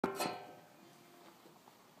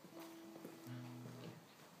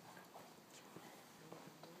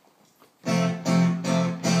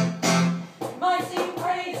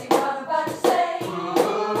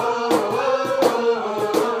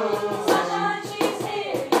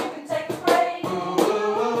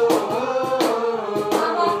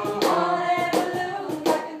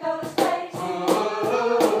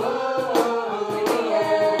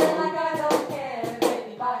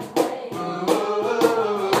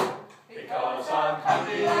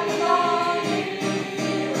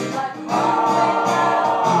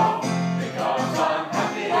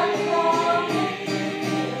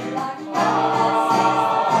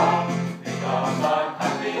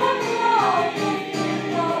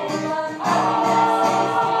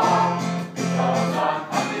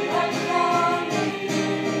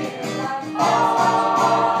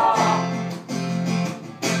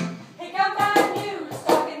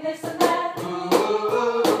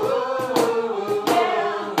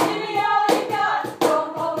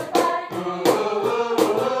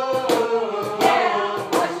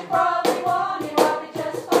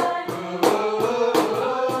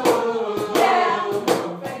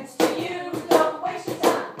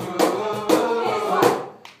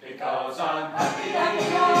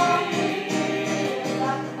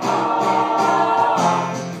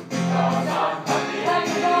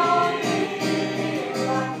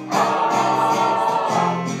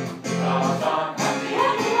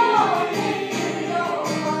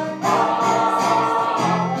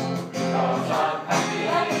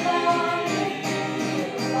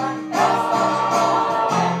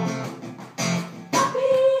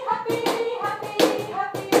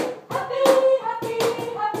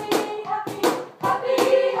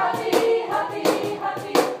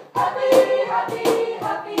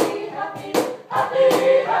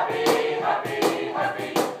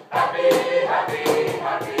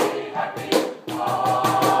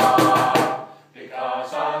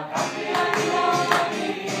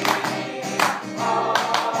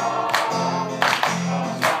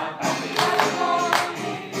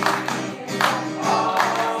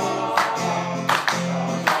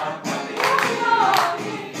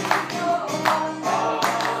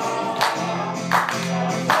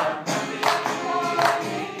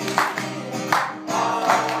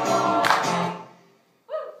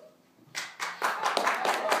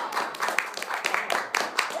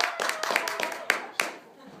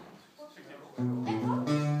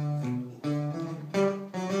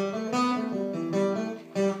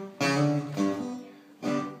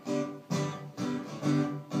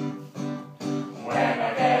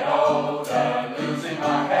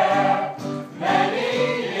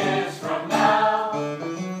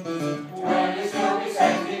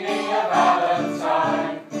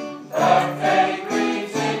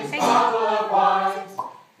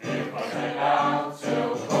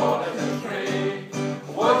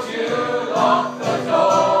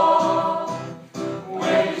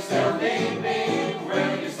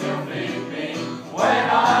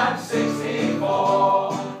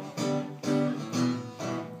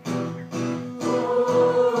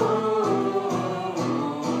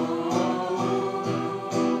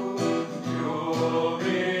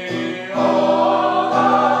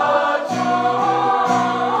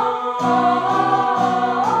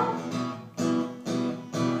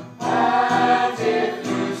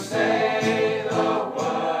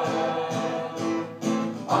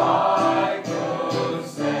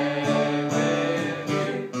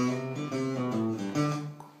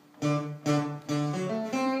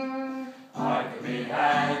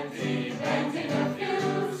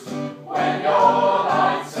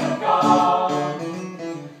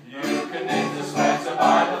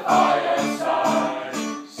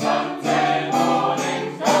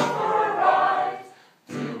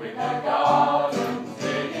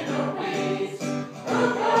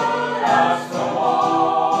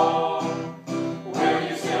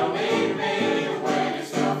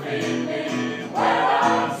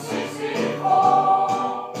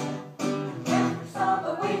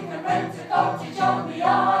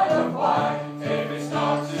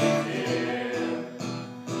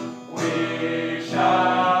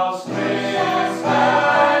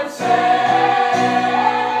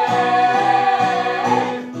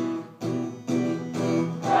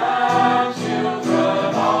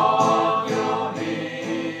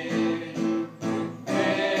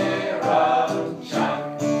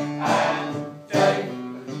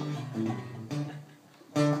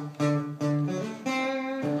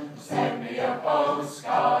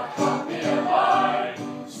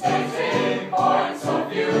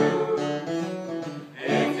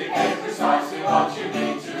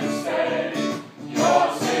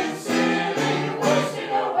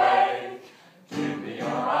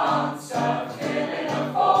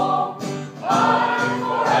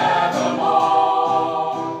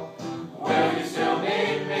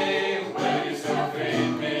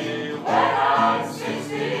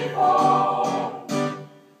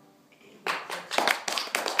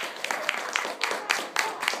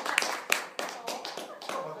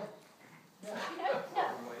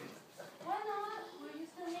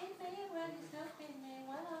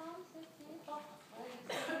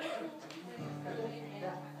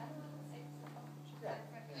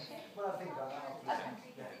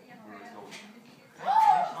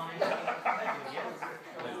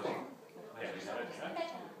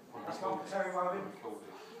carry one of him.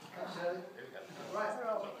 Absolutely.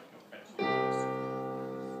 Right.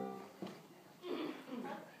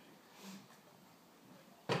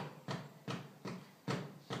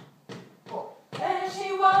 There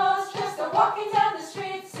she was, just a-walking down the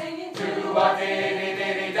street, singing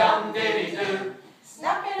do-a-diddy-diddy-dum-diddy-do,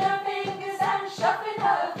 snapping her fingers and shuffling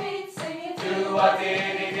her feet, singing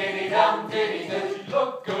do-a-diddy-diddy-dum-diddy-do. She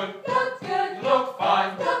looked good, Looked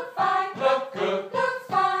fine, fine, looked good, looked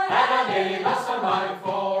fine. and I nearly lost my mind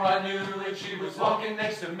before I knew that she was walking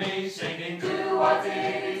next to me, singing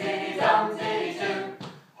do-a-diddy-diddy-dum-diddy-do,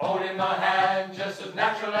 holding my hand just as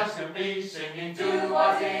natural as can be, singing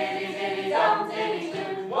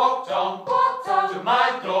do-a-diddy-diddy-dum-diddy-do. Walked on to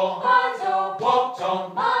my door, walked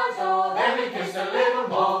on, then we kissed a little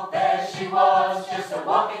more. There she was, just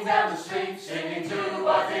a-walking down the street, singing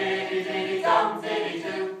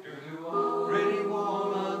do-a-diddy-diddy-dum-diddy-do. Pretty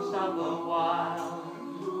woman, stop a while.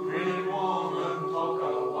 Pretty woman, talk a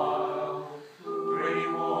while. Pretty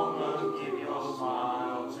woman, give your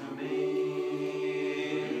smile to me.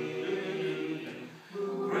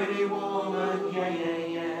 Pretty woman, yeah, yeah,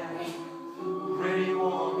 yeah. Pretty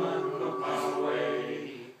woman, look my way.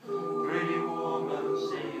 Pretty woman,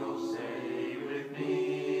 say you'll stay with me.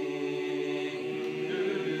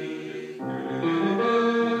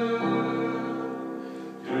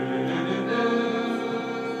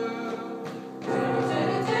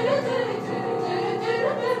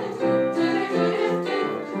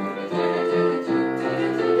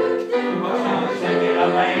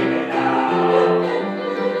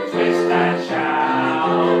 Twist and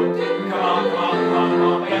shout. Come on,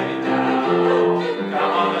 get me down.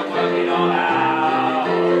 Come on and work it all out.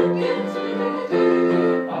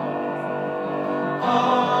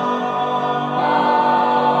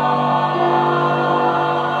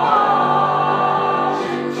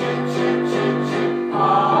 Chip, chip, chip, chip, chip.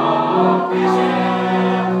 Is it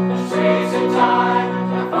the streets in time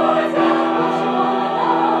to find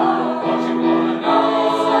out what you wanna know?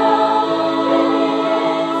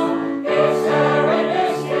 It's there in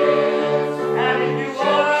this kiss, and if you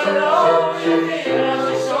wanna know, you feel as a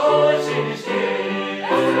soul. It's in his kiss,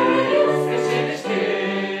 it's in his kiss.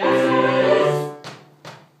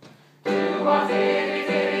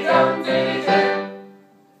 Do-a-diddy-diddy-dum-diddy-do.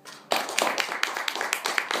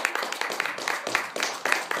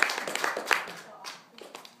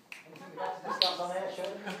 Discuss on there,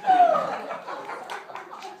 Shirley.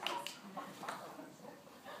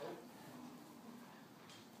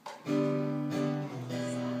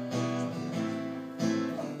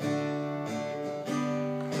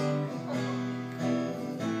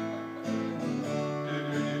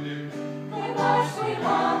 We must